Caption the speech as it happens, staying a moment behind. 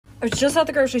I was just at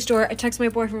the grocery store. I texted my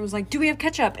boyfriend, was like, do we have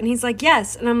ketchup? And he's like,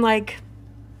 yes. And I'm like,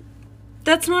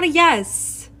 that's not a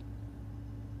yes.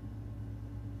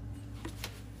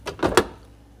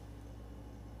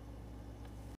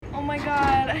 Oh my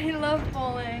god, I love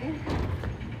bowling.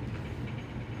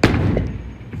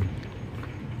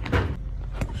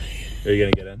 Are you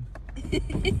gonna get in?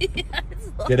 Yes.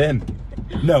 Get in.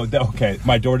 No, okay.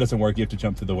 My door doesn't work. You have to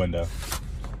jump through the window.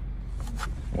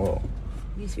 Whoa. Are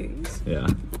you serious? Yeah.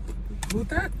 With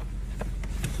that?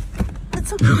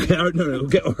 That's okay. Okay, all right, no,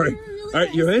 okay, all right. Really All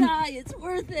right, you're in? It's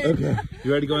worth it. Okay.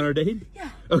 You ready to go on our date? Yeah.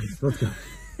 Okay, let's go.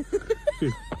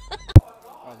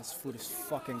 Oh, this food is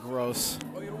fucking gross.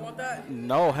 Oh, you don't want that?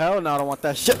 No, hell no, I don't want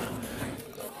that shit.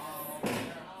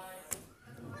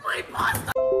 My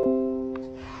pasta!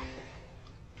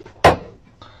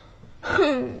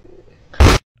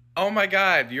 Oh my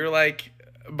god, you're like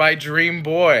my dream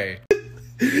boy.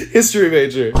 History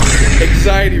major,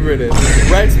 anxiety ridden,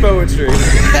 writes poetry,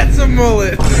 that's a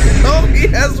mullet. Oh, he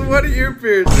has one ear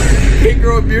pierced, can't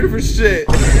grow a beard for shit,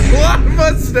 blonde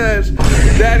mustache,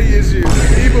 daddy issues,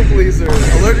 people pleaser,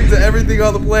 allergic to everything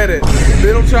on the planet,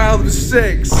 middle child of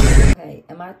 6. Okay,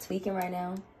 am I tweaking right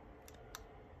now?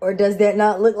 Or does that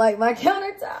not look like my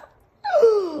countertop?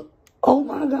 Oh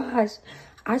my gosh.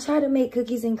 I tried to make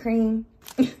cookies and cream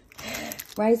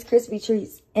Rice Krispie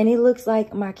treats, and it looks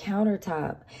like my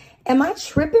countertop. Am I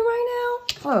tripping right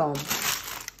now? Hold on.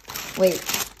 Wait.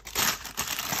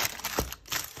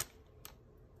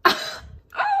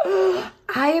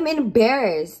 I am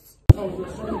embarrassed. What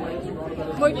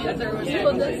do I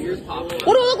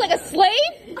look like, a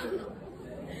slave?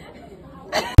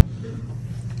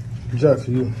 Jeff,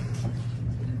 you.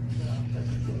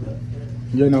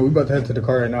 Yeah, no, we about to head to the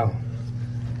car right now.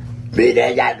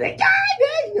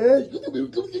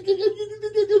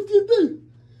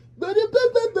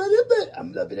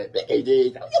 I'm loving it.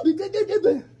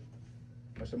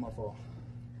 That's my fault.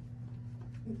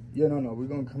 Yeah, no, we're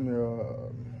gonna come here.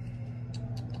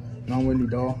 Non-windy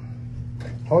doll.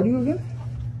 How old are you again?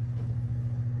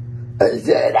 I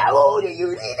said, how old are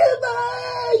you?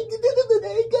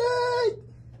 Very good.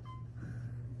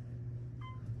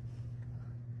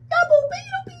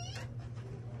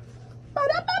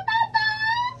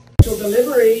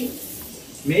 Delivery.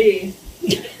 Me.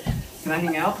 Can I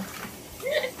hang out?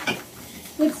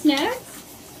 With snacks?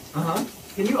 Uh-huh.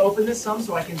 Can you open this some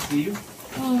so I can see you?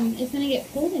 It's gonna get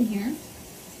cold in here.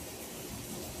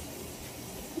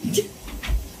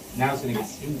 Now it's gonna get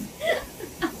steamy.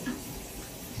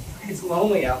 It's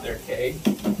lonely out there, Kay.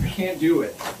 I can't do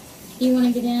it. You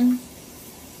wanna get in?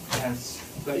 Yes.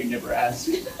 I thought you'd never ask.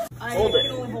 Hold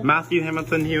it. Matthew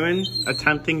Hamilton Hewen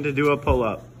attempting to do a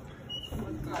pull-up.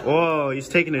 Whoa, he's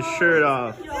taking his shirt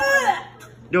off.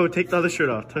 Yo, take the other shirt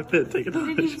off. Take it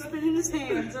off. He's spinning his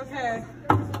hands, okay.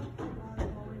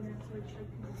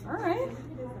 Alright.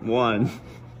 1.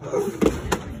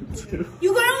 2.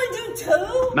 You can only do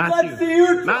 2? Matthew.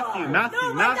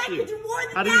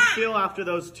 How do you feel after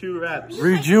those 2 reps?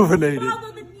 Rejuvenated.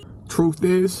 Truth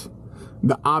is,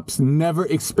 the ops never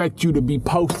expect you to be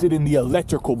posted in the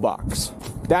electrical box.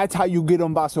 That's how you get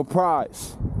them by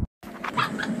surprise.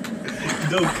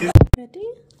 Ready?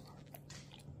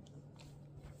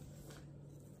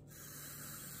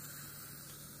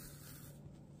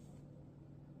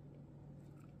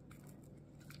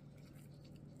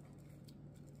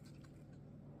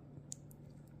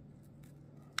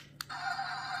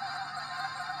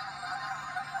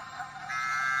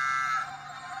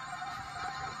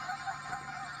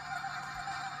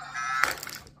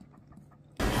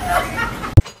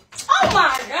 Oh my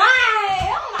god!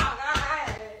 Oh my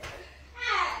god!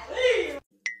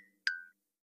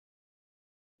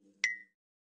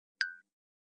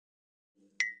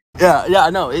 Yeah, I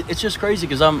know. It's just crazy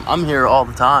because I'm here all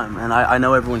the time, and I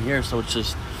know everyone here, so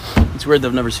it's weird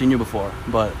they've never seen you before.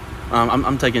 But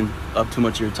I'm taking up too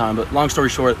much of your time. But long story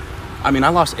short, I mean, I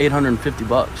lost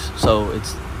 $850, so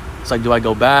it's like, do I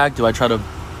go back? Do I try to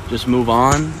just move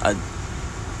on? I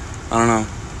don't know,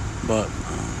 but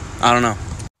I don't know.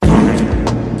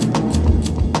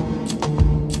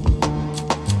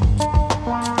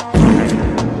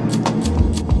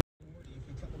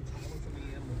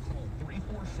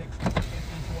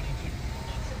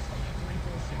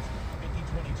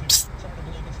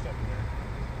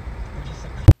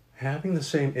 Having the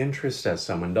same interests as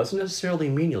someone doesn't necessarily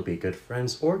mean you'll be good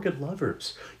friends or good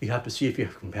lovers. You have to see if you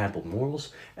have compatible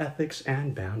morals, ethics,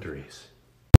 and boundaries.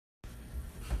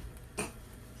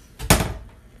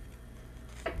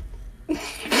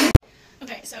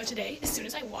 Okay, so today, as soon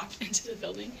as I walked into the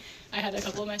building, I had a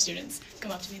couple of my students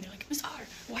come up to me and they're like, Ms. R,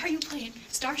 why are you playing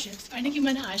Starships by Nicki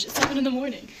Minaj at 7 in the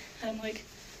morning? And I'm like,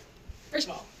 First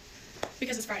of all,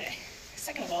 because it's Friday.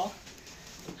 Second of all,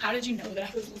 how did you know that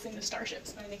I was listening to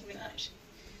Starships by Nicki Minaj?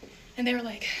 And they were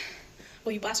like,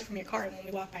 well, you blast it from your car, and when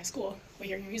we walk by school, we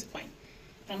hear your music playing.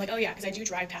 And I'm like, oh yeah, because I do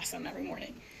drive past them every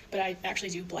morning. But I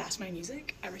actually do blast my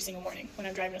music every single morning when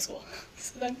I'm driving to school.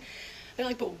 So then they're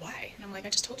like, but why? And I'm like, I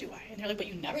just told you why. And they're like, but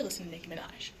you never listen to Nicki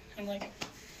Minaj. I'm like,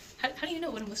 how do you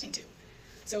know what I'm listening to?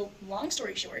 So long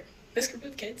story short, this group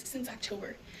of kids since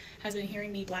October has been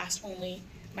hearing me blast only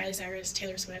Miley Cyrus,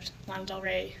 Taylor Swift, Lana Del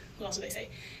Rey, who else did they say,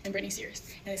 and Britney Spears.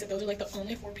 And they said those are like the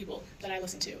only 4 people that I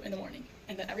listen to in the morning.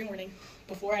 And that every morning,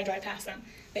 before I drive past them,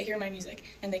 they hear my music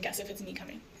and they guess if it's me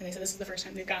coming. And they said this is the first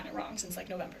time they've gotten it wrong since like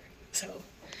November.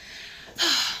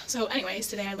 So anyways,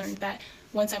 today I learned that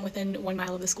once I'm within 1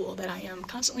 mile of the school that I am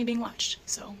constantly being watched.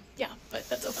 So yeah, but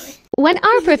that's so funny. When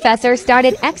our professor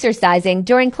started exercising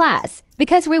during class,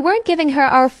 because we weren't giving her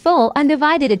our full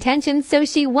undivided attention, so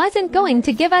she wasn't going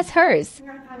to give us hers.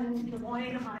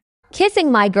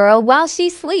 Kissing my girl while she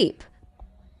sleep.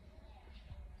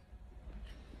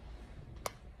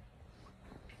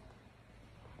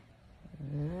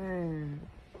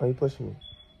 Why are you pushing me?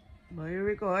 Why are you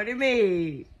recording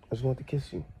me? I just want to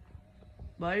kiss you.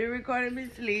 Why are you recording me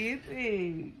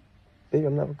sleeping? Baby, I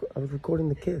was recording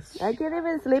the kiss. I can't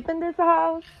even sleep in this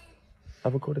house. I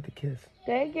recorded the kiss.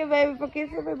 Thank you, baby, for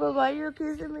kissing me, but why are you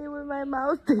kissing me with my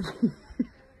mouth stinky?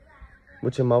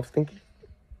 With your mouth stinky?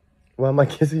 Why am I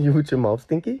kissing you with your mouth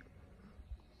stinky?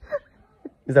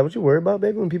 Is that what you worry about,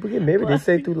 baby? When people get married, they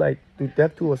say through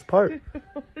death do us part.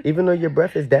 Even though your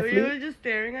breath is deathly. You were just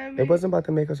staring at me. It wasn't about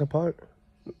to make us apart.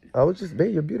 I was just,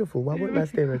 babe, you're beautiful. Why wouldn't I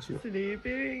stare at you?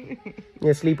 Sleeping.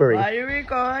 Yeah, sleepery. Why are you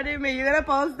recording me? You're gonna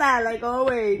post that like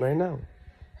always. Right now.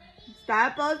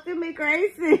 Stop posting me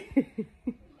crazy.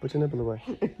 Put your nipple away.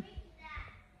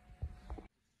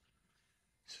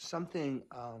 Something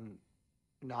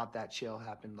not that chill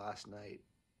happened last night.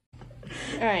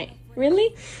 Alright,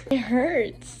 really? It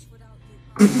hurts.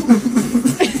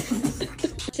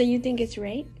 So you think it's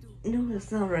right? No,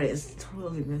 it's not right. It's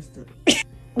totally messed up.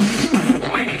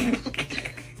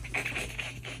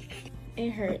 It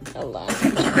hurts a lot.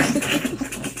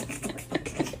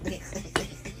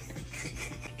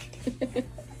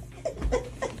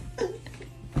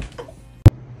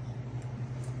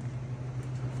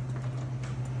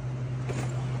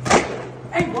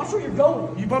 Hey, watch where you're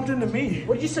going. You bumped into me.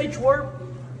 What did you say, twerp?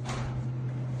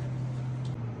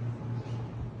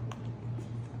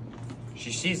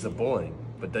 She sees the bullying,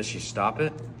 but does she stop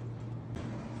it?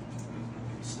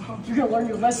 Stop. You're gonna learn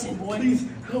your lesson, boy. Please,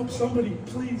 help somebody.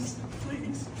 Please,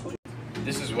 please, please.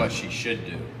 This is what she should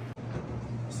do.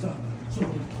 Stop.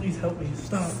 Somebody, please help me.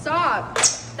 Stop. Stop.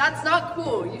 That's not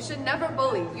cool. You should never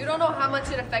bully. You don't know how much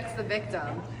it affects the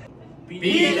victim.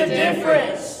 Be the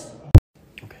difference.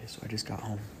 Okay, so I just got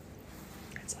home.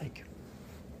 It's like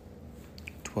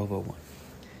 12:01.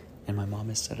 And my mom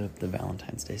has set up the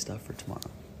Valentine's Day stuff for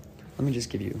tomorrow. Let me just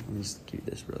give you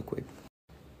this real quick.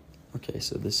 Okay,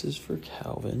 so this is for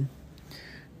Calvin,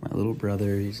 my little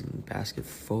brother. He's in a basket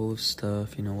full of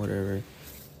stuff, you know, whatever.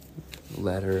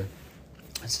 Letter.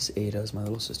 This is Ada's, my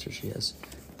little sister. She has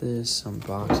this, some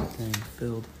box thing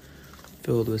filled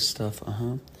with stuff.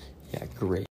 Yeah,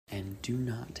 great. And do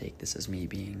not take this as me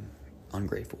being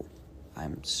ungrateful.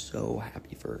 I'm so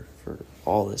happy for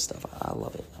all this stuff. I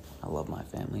love it. I love my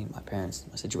family, my parents,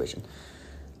 my situation.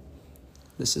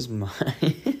 This is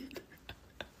mine.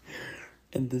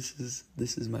 And this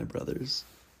is my brother's.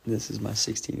 This is my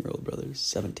 16-year-old brother's,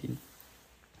 17.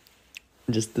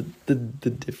 Just the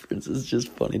difference is just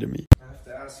funny to me. I have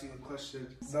to ask you a question.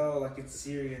 No, like it's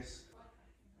serious.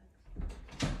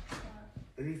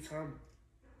 Anytime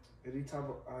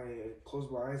I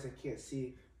close my eyes, I can't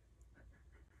see.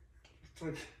 It's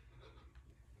like,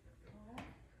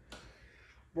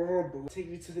 Mom, take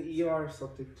me to the ER or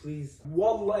something, please.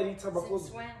 Anytime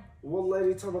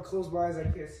I close my eyes, I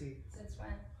can't see. Since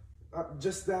when?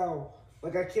 Just now.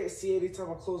 Like I can't see anytime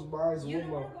I close my eyes. You don't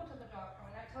want to go to the doctor.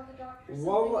 When I tell the doctor something is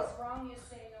wrong, you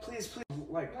say no. Please,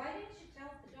 like. Why didn't you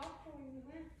tell the doctor when you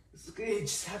went? It's okay, it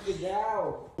just happened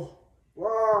now.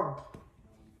 Mom,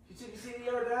 you take me to the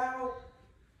ER now?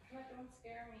 Don't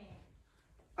scare me.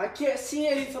 I can't see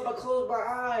anytime I close my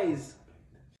eyes.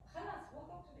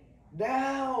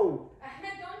 Now!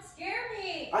 Ahmed, don't scare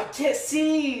me! I can't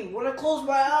see when I close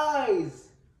my eyes!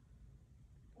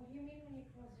 What do you mean when you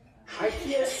close your eyes? I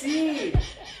can't see!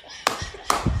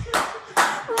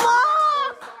 Mom!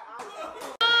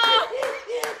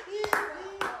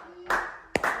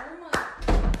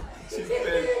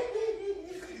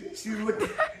 She's looking.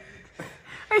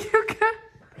 Are you good?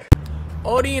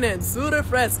 Odin and Sura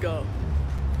Fresco.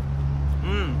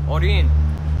 Odin.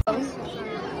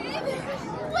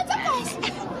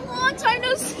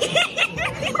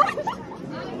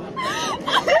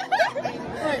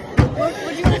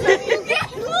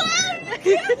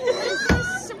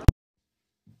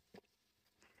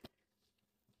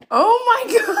 Oh my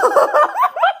god.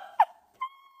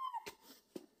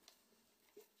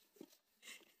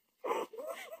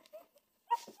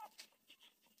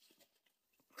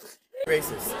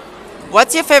 Racist.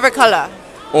 What's your favorite color?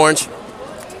 Orange.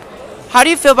 How do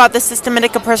you feel about the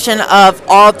systematic oppression of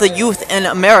all the youth in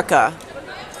America?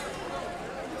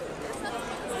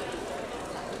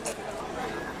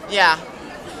 Yeah.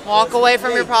 Walk away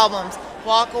from your problems.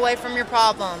 Walk away from your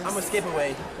problems. I'm gonna skip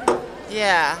away.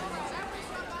 Yeah.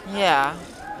 Yeah.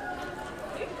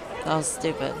 That was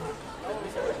stupid.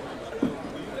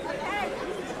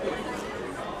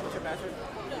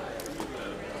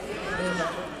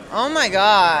 Oh my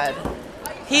god.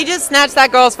 He just snatched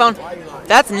that girl's phone.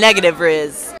 That's negative,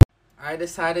 Riz. I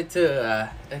decided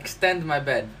to extend my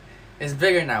bed. It's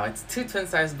bigger now. It's 2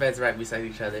 twin-sized beds right beside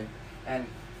each other. And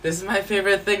this is my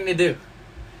favorite thing to do.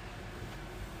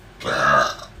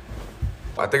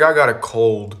 I think I got a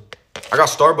cold. I got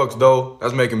Starbucks though.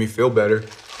 That's making me feel better.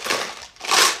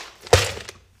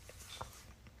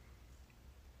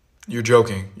 You're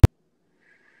joking.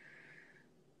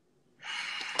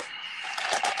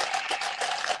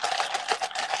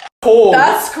 Cold.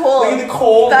 That's cold. Look at the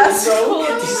cold. That's bro. cold.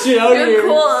 Get this shit out of You're here.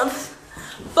 cold.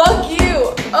 Fuck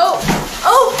you. Oh.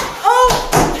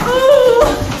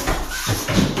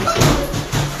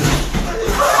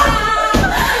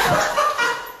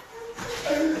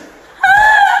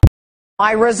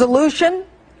 My resolution?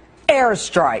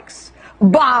 Airstrikes.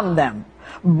 Bomb them.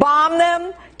 Bomb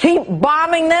them. Keep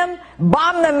bombing them.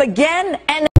 Bomb them again.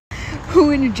 And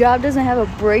who in your job doesn't have a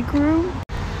break room?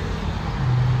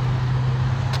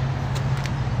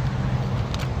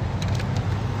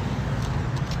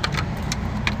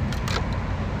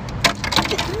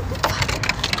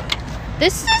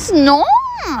 This is normal.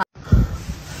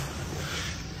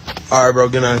 All right, bro.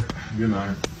 Good night. Good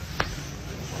night.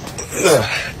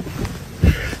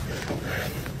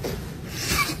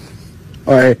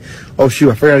 All right. Oh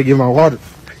shoot! I forgot to give my water.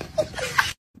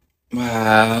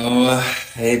 Wow.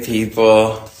 Hey,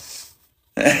 people.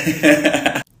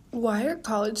 Why are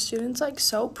college students like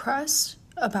so pressed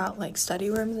about like study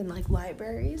rooms and like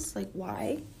libraries? Like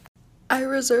why? I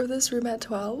reserved this room at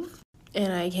 12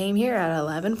 and I came here at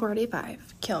 11:45.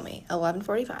 Kill me.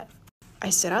 11:45. I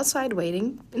sit outside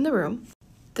waiting in the room.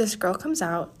 This girl comes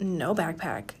out, no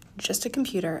backpack, just a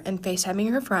computer and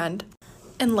FaceTiming her friend,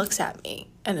 and looks at me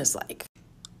and is like,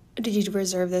 "Did you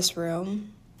reserve this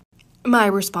room?" My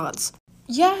response,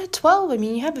 "Yeah, 12. I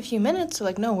mean, you have a few minutes, so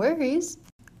like no worries."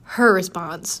 Her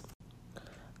response,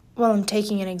 "Well, I'm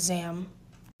taking an exam."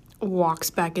 Walks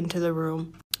back into the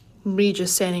room. Me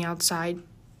just standing outside,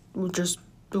 just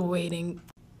waiting.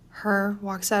 Her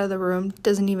walks out of the room,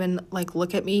 doesn't even like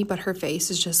look at me, but her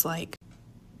face is just like.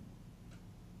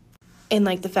 And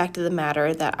like the fact of the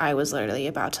matter that I was literally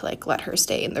about to like let her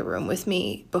stay in the room with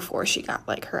me before she got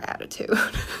like her attitude.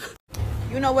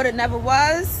 You know what it never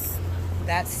was?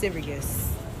 That serious.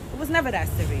 It was never that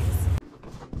serious.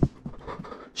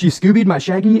 She Scoobied my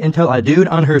Shaggy until I dude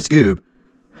on her Scoob.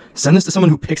 Send this to someone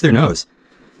who picks their nose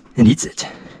and eats it.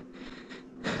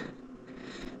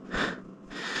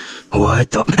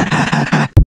 What the?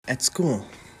 At school,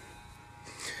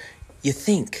 you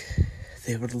think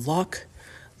they would lock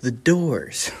the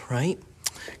doors, right?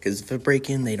 Because if they break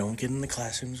in, they don't get in the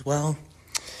classrooms. Well,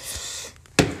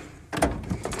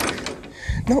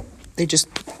 no, they just,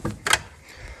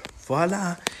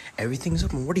 voila, everything's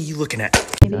open. What are you looking at?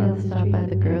 Maybe I'll stop by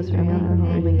the grocery on the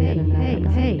home and get a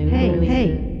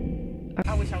hey.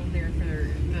 I wish I was there for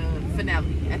the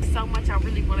finale. That's so much I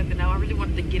really wanted to know. I really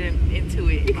wanted to get into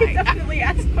it. You could definitely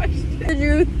ask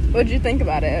questions. What'd you think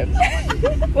about it?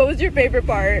 What was your favorite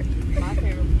part? My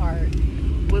favorite part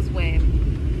was when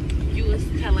you was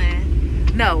telling,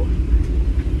 no,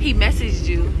 he messaged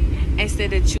you and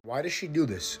said that you. Why does she do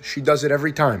this? She does it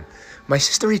every time. My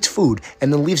sister eats food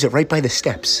and then leaves it right by the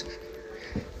steps.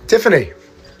 Tiffany,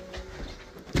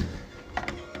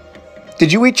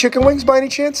 did you eat chicken wings by any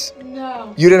chance?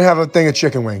 No. You didn't have a thing of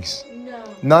chicken wings? No.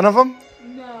 None of them?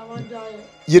 No, I'm on diet.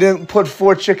 You didn't put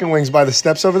 4 chicken wings by the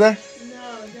steps over there?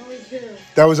 No, only 2.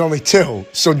 That was only 2.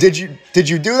 So did you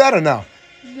do that or no?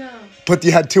 No. But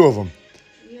you had 2 of them.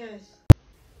 Yes.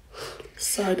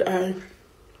 Side eye.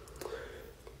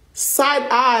 Side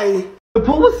eye. The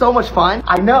pool was so much fun.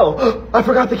 I know. I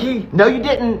forgot the key. No, you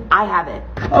didn't. I have it.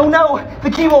 Oh no,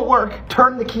 the key won't work.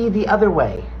 Turn the key the other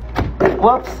way.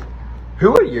 Whoops.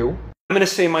 Who are you? I'm gonna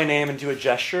say my name and do a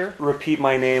gesture. Repeat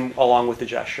my name along with the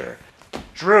gesture.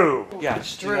 Drew. Yeah,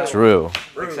 just do that. Drew.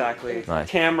 Exactly. Nice.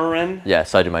 Cameron.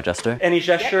 Yes, I do my gesture. Any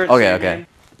gesture? Okay, okay.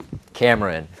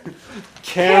 Cameron.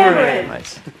 Cameron.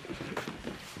 Nice.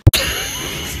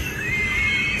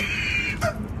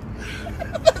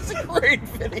 That's great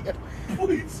video.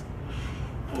 Please.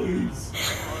 Please.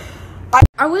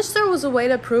 I wish there was a way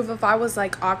to prove if I was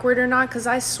like awkward or not, because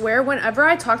I swear whenever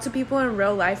I talk to people in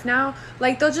real life now,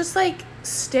 like they'll just like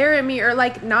stare at me or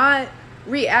like not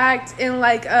react in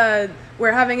like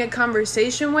we're having a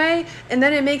conversation way, and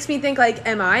then it makes me think like,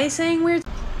 am I saying weird?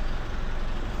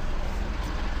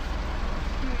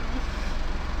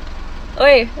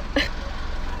 Wait.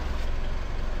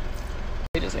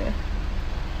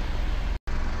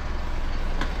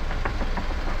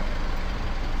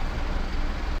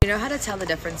 You know how to tell the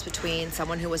difference between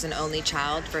someone who was an only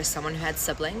child versus someone who had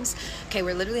siblings? Okay,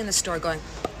 we're literally in the store going,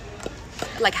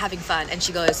 like having fun, and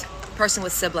she goes, person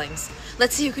with siblings.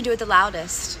 Let's see who can do it the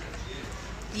loudest.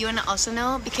 You wanna also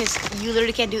know? Because you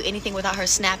literally can't do anything without her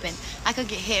snapping. I could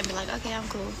get hit and be like, okay, I'm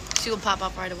cool. She will pop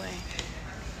up right away.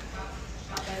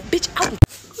 Bitch, out.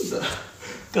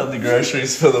 Got the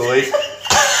groceries for the week.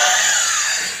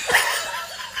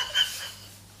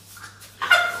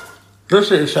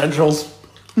 Grocery essentials.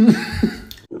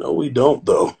 No, we don't,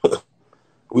 though.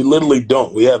 We literally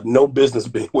don't. We have no business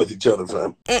being with each other,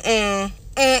 fam.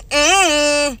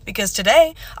 Because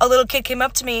today, a little kid came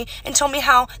up to me and told me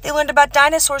how they learned about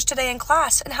dinosaurs today in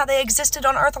class and how they existed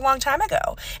on Earth a long time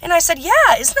ago. And I said,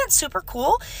 yeah, isn't that super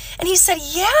cool? And he said,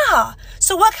 yeah.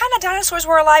 So what kind of dinosaurs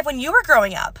were alive when you were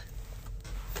growing up?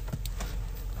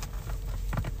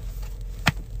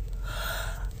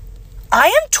 I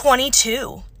am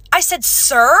 22. I said,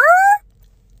 sir?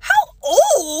 How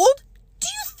old do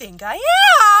you think I am?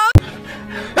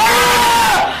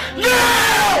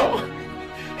 No!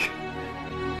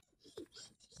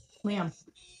 Liam.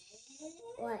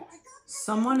 What?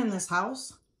 Someone in this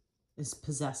house is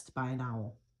possessed by an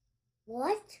owl.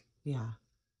 What? Yeah.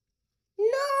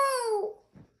 No!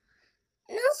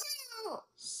 No!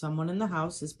 Someone in the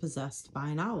house is possessed by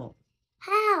an owl.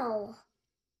 How?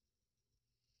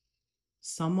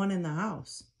 Someone in the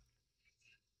house.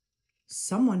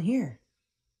 Someone here.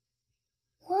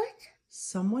 What?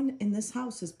 Someone in this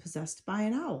house is possessed by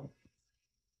an owl.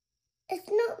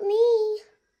 It's not me.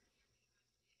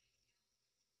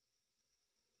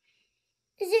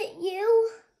 Is it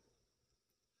you?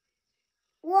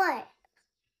 What?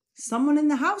 Someone in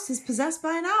the house is possessed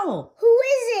by an owl. Who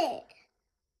is it?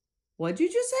 What'd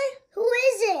you just say? Who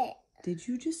is it? Did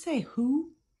you just say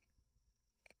who?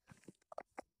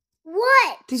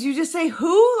 What? Did you just say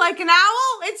who? Like an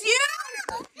owl? It's you!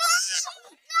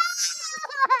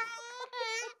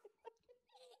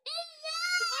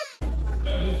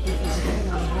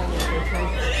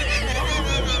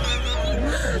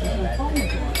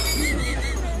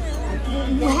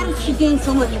 How did she gain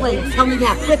so much weight? Tell me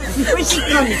that quick before she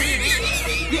comes.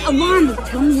 Alana,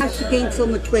 tell me how she gained so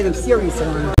much weight. I'm serious,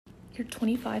 Alana. You're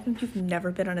 25 and you've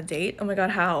never been on a date? Oh my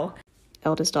god, how?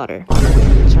 Eldest daughter,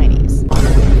 Chinese,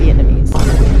 Vietnamese,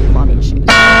 mommy issues,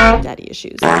 daddy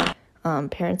issues.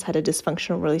 Parents had a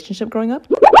dysfunctional relationship growing up.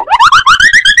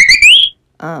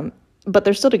 But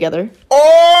they're still together.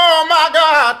 Oh my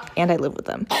god! And I live with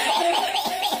them.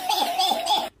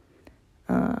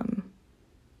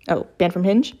 Oh, banned from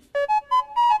Hinge.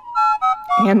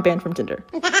 And banned from Tinder.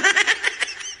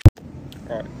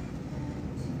 Alright.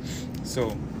 So,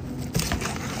 I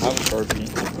have a Sharpie.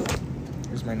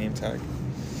 Here's my name tag.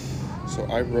 So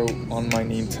I wrote on my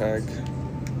name tag,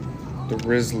 the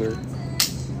Rizzler.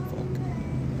 Fuck.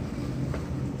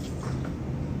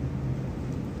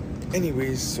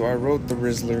 Anyways, so I wrote the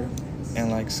Rizzler,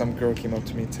 and like some girl came up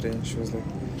to me today and she was like,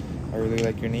 I really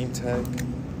like your name tag.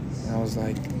 And I was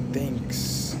like,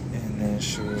 thanks. And then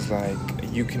she was like,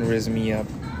 you can Rizz me up.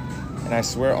 And I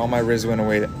swear all my Rizz went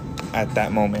away at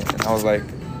that moment. And I was like,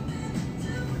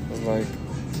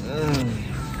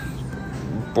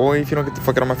 boy, if you don't get the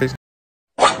fuck out of my face.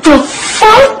 What the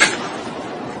fuck?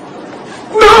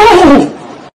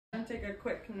 No! I'll take a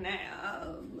quick nap.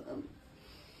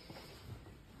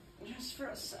 Just for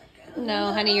a second.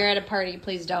 No, honey, you're at a party.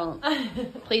 Please don't.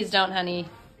 Please don't, honey.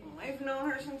 I've known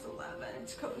her since 11.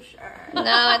 It's kosher.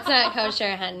 No, it's not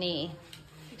kosher, honey.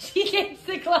 She gets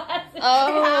the glasses.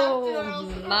 Oh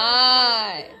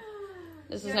my.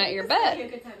 This is not your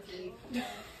bed.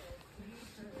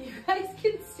 You guys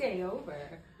can stay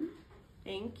over.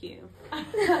 Thank you.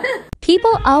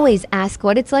 People always ask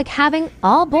what it's like having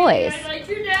all boys. I like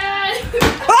your dad.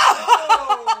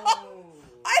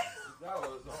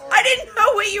 I didn't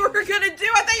know what you were gonna do.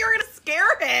 I thought you were gonna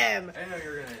scare him. I know you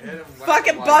were gonna hit him.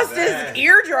 Fucking bust his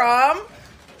eardrum.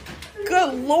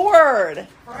 Good lord.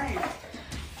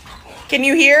 Can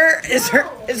you hear? Is her?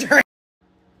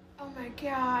 Oh my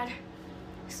god.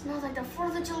 It smells like the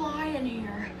 4th of July in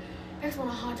here. I just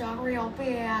want a hot dog real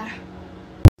bad.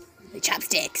 The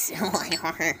chopsticks.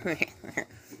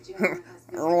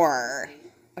 Roar.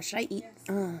 Or should I eat?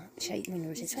 Should I eat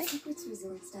noodles this way?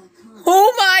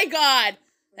 Oh my god!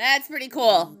 That's pretty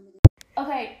cool.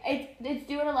 Okay, it's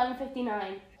due at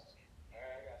 11:59.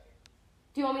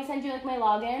 Do you want me to send you like my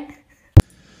login?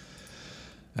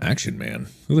 Action Man.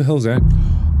 Who the hell's that?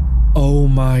 Oh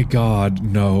my god,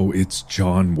 no, it's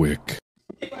John Wick.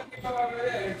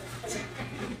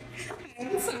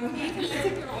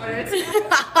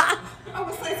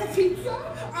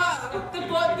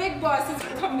 The big boss is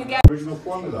coming together. Original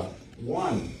formula,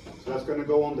 1. So that's going to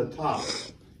go on the top.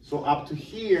 So up to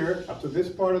here, up to this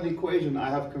part of the equation, I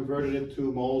have converted it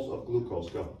to moles of glucose.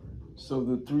 Go. So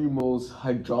the 3 moles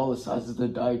hydrolyzes the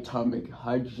diatomic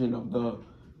hydrogen of the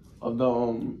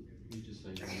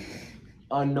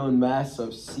unknown mass of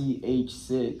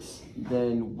CH6.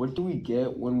 Then what do we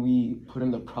get when we put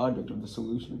in the product of the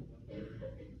solution?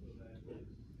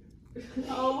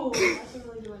 Oh, that's a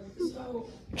really good one.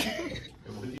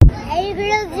 Hey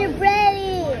girls, you're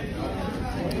pretty.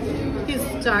 He's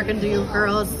talking to you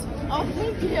girls. Oh,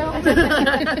 thank you.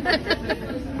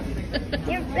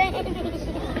 You're pretty.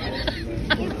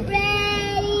 You're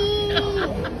pretty.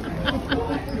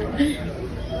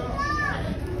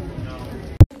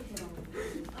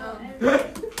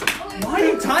 Why are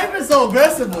you typing so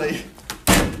aggressively?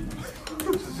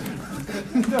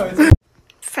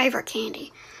 Favorite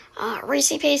candy?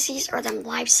 Reese's Pieces or them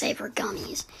Lifesaver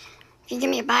gummies. If you give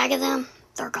me a bag of them,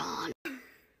 they're gone.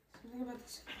 Something about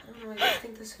this. I don't know. I just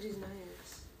think this hoodie's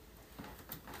nice.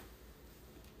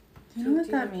 Do you know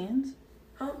what that means?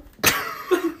 Huh?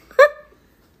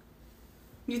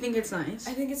 You think it's nice?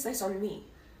 I think it's nice on me.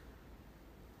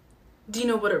 Do you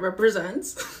know what it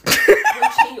represents?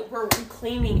 We're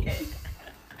reclaiming it.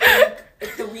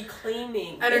 It's the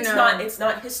reclaiming. I don't know. It's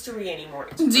not history anymore.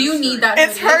 Do you need that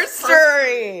It's hoodie? her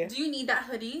story. Do you need that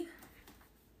hoodie?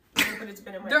 But it's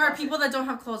been in my There are closet. people that don't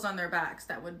have clothes on their backs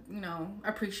that would,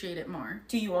 appreciate it more.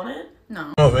 Do you want it? No. I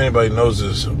don't know if anybody knows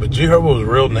this, but G Herbo's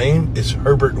real name is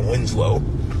Herbert Winslow.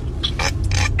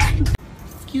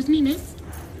 Excuse me, miss?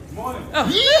 Morning. Oh.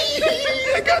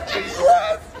 I got you.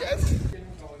 Yes.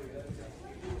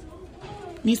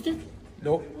 Mister?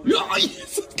 Nope.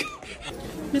 Yes.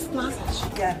 Miss Plus?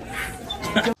 Yeah.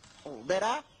 You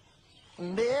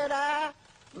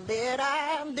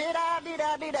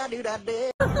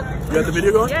got the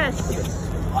video going? Yes.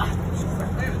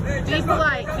 Be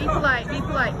polite, be polite, be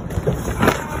polite.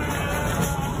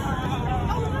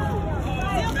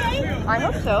 I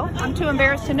hope so. I'm too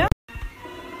embarrassed to know.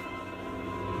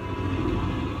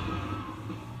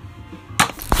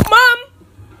 Mom!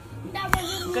 That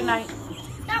wasn't me. Good night.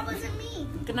 That wasn't me.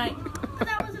 Good night.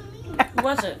 That wasn't me. Who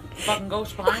was it? The fucking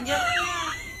ghost behind you?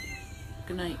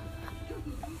 Good night.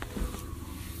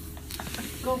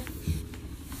 Go.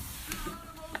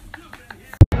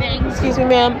 Excuse me,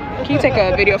 ma'am. Can you take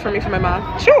a video for me for my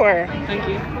mom? Sure. Thank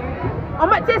you.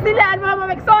 I'm at Disneyland, Mom. I'm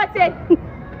excited.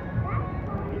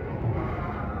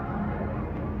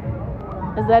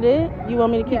 Is that it? You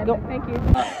want me to keep going? Thank you.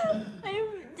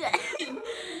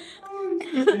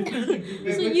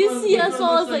 So you see us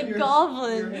all as like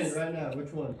goblins. Right now,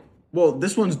 which one? Well,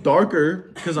 this one's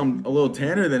darker because I'm a little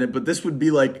tanner than it, but this would be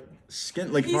like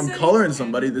skin. Like if I'm coloring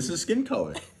somebody, this is skin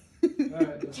color.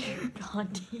 What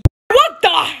the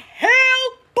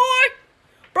hell, boy?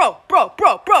 Bro.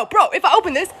 If I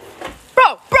open this,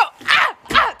 bro.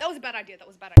 That was a bad idea.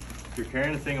 If you're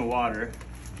carrying a thing of water,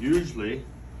 usually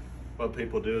what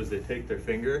people do is they take their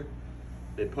finger,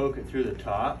 they poke it through the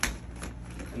top,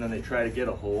 and then they try to get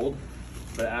a hold.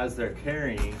 But as they're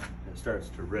carrying, it starts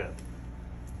to rip.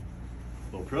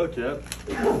 Little pro tip,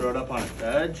 throw it up on its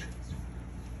edge,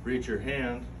 reach your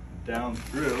hand down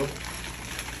through,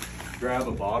 grab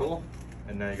a bottle,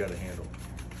 and now you got a handle.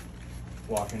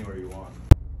 Walk anywhere you want.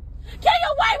 Get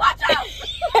away! Watch out!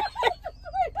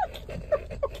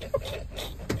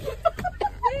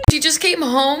 She just came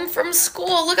home from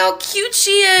school. Look how cute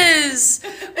she is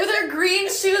with her green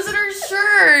shoes and her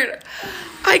shirt.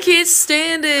 I can't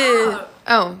stand it.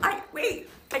 Oh. Wait,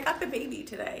 I got the baby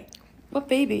today. What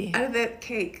baby? Out of the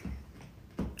cake.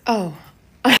 Oh.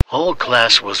 Whole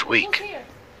class was weak. She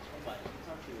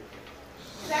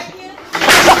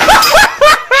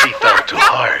fell too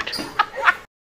hard.